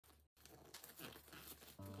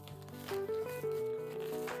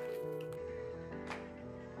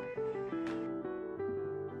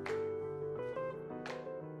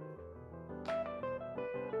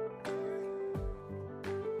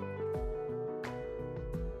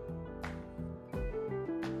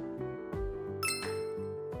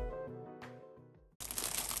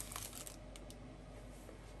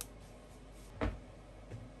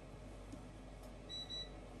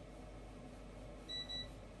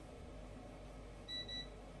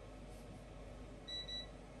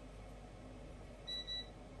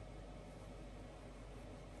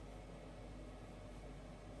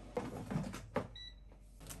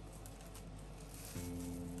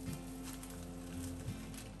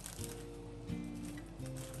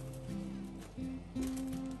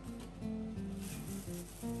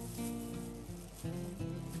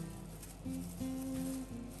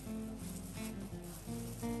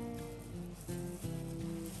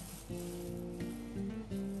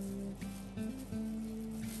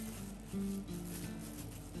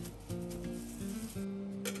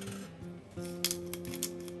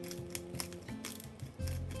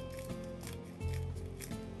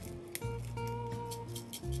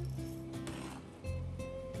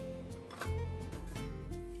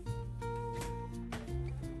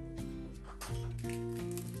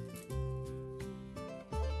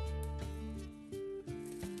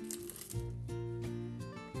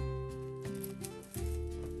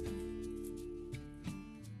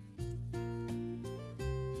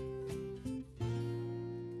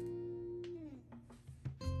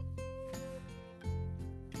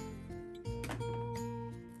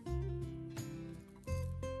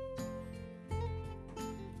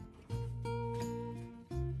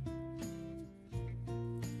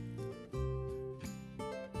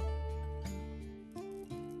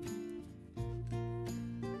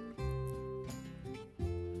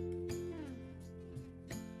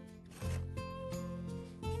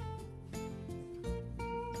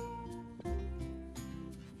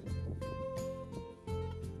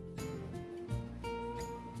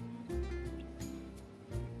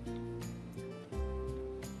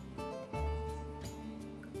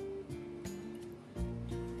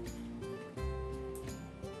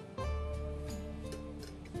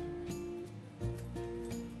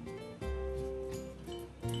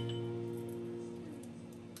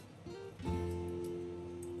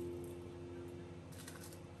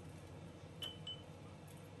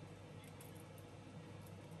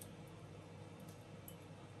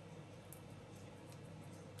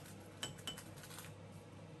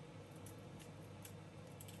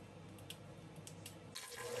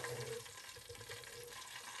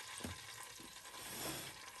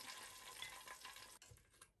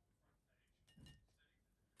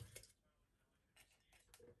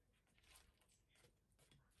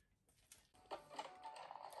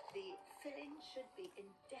filling should be in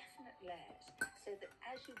definite layers so that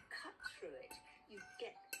as you cut through it, you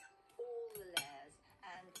get all the layers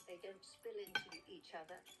and they don't spill into each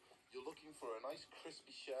other. You're looking for a nice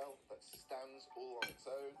crispy shell that stands all on its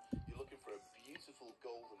own. You're looking for a beautiful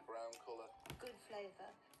golden brown colour. Good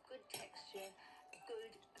flavour, good texture,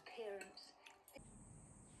 good appearance.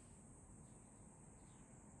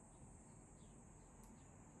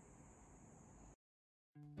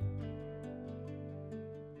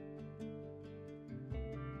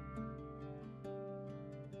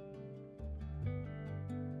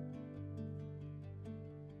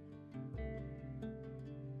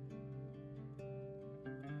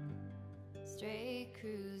 Straight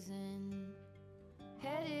cruising,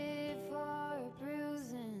 headed for a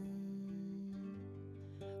bruising,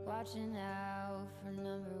 watching out for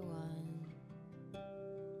number one.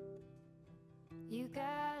 You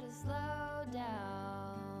gotta slow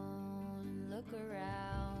down and look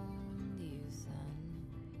around you, son.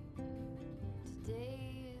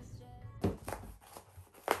 Today is just...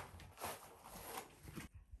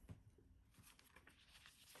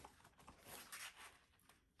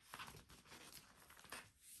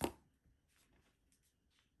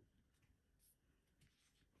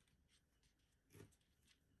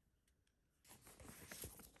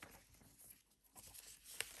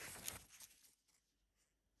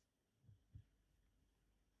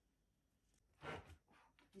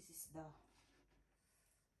 This is the, I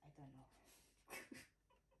don't know.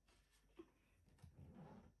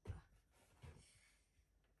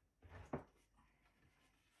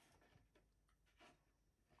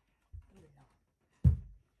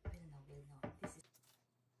 We'll know. This is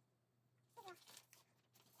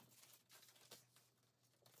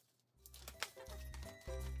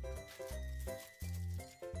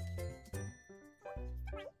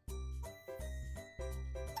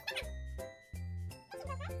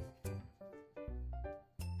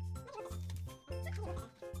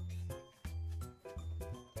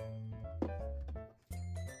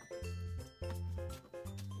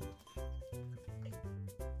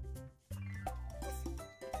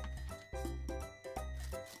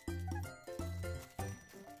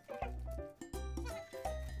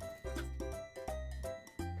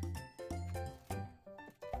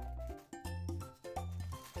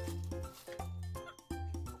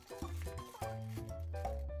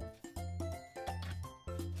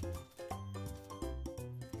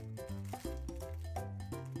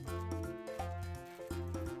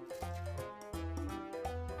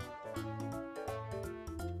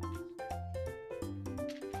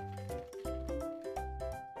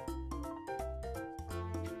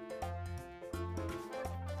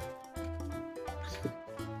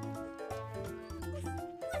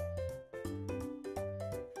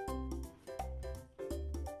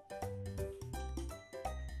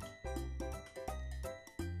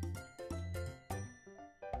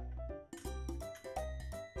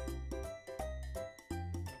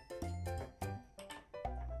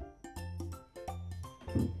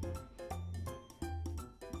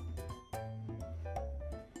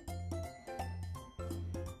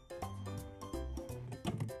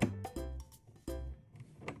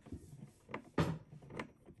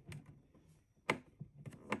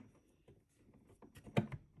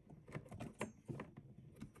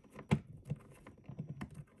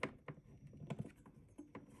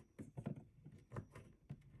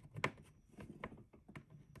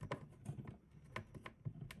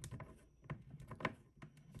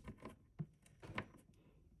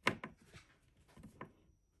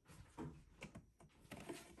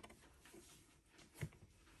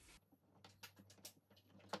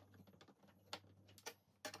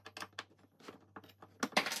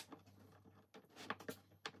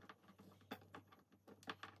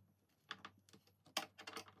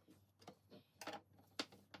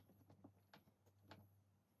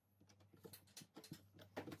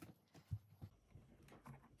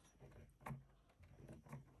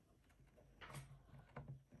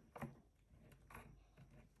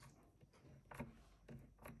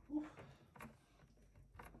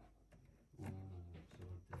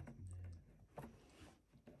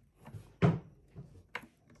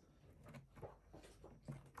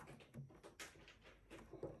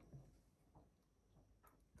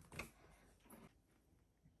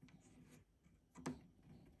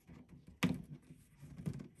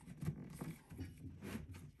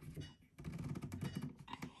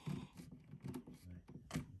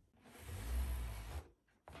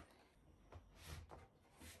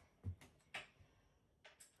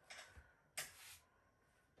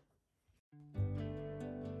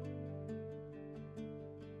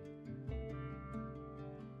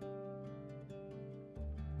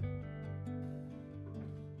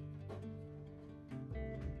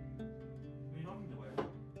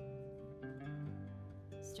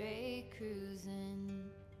straight cruising,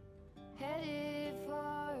 headed for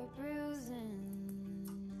a bruising,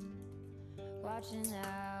 watching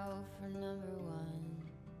out for number one.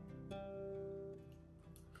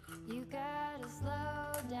 You gotta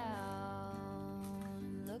slow down,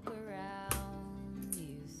 look around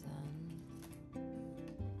you, son.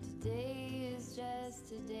 Today is just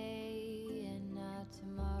today and not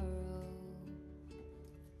tomorrow.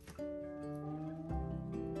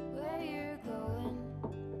 Where you're going,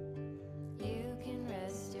 you can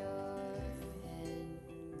rest your head.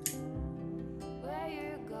 Where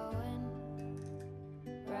you're going,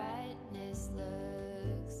 brightness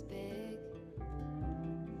looks big.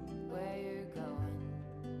 Where you're going,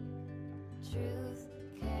 truth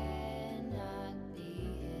cannot be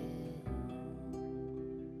hid.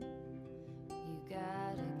 You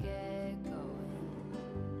gotta get going.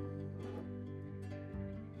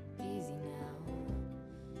 Easy now.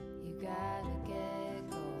 You gotta get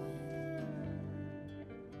going.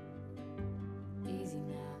 Easy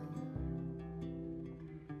now.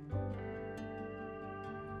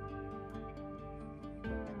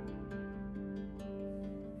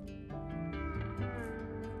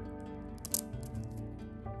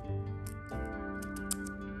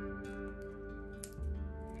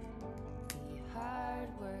 Be hard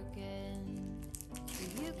working, so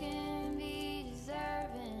you can be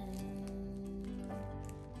deserving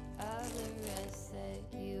of the rest that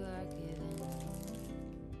you are given.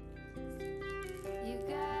 You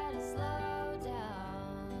gotta slow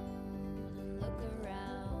down and look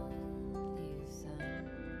around you, son.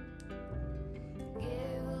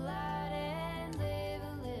 Give a lot and live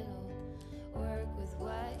a little. Work with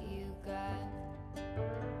what you got.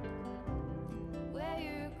 Where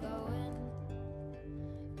you're going,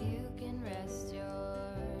 you can rest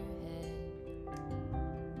your head.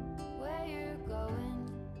 Where you're going,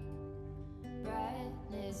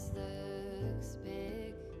 brightness looks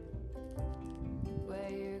big. Where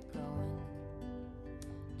you're going,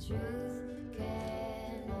 truth